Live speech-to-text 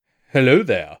Hello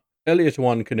there, Elliot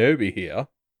One Kenobi here,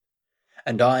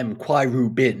 And I'm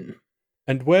Reuben.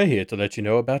 and we're here to let you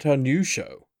know about our new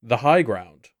show, The High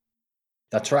Ground.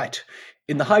 That's right.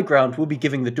 In the high ground, we'll be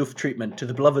giving the Doof treatment to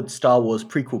the beloved Star Wars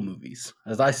prequel movies,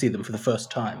 as I see them for the first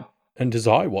time. And as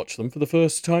I watch them for the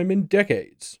first time in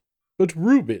decades. But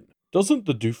Reuben, doesn't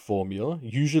the Doof formula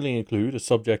usually include a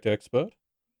subject expert?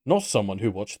 Not someone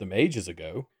who watched them ages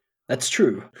ago. That's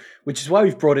true, which is why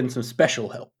we've brought in some special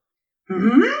help.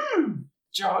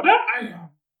 Jordan, I am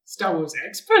Star Wars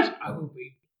expert, I will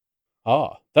be.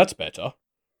 Ah, that's better.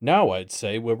 Now I'd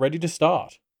say we're ready to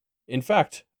start. In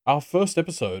fact, our first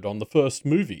episode on the first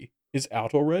movie is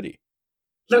out already.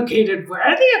 Located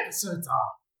where the episodes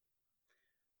are.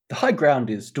 The high ground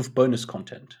is Doof Bonus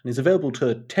Content and is available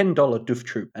to $10 Doof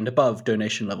Troop and above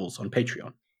donation levels on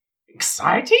Patreon.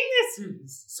 Exciting this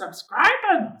is. Subscribe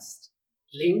almost.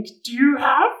 Link do you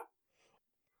have?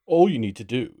 All you need to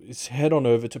do is head on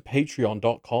over to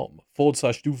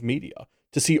patreon.com/doofmedia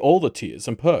to see all the tiers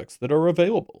and perks that are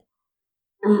available.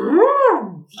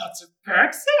 Ooh, lots of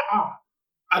perks there are.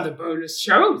 Other bonus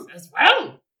shows as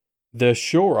well. There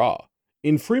sure are.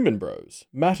 In Freeman Bros,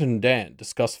 Matt and Dan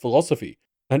discuss philosophy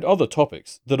and other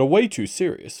topics that are way too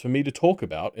serious for me to talk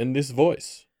about in this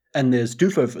voice. And there's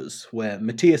Doofovers, where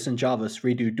Matthias and Jarvis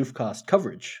redo Doofcast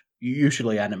coverage,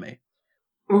 usually anime.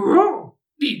 Ooh,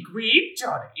 big read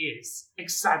Jordan is.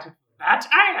 Excited for that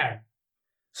I am.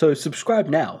 So subscribe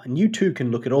now, and you too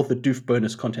can look at all the Doof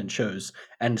Bonus Content shows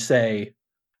and say,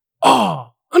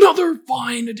 Ah, another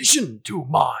fine addition to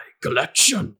my collection.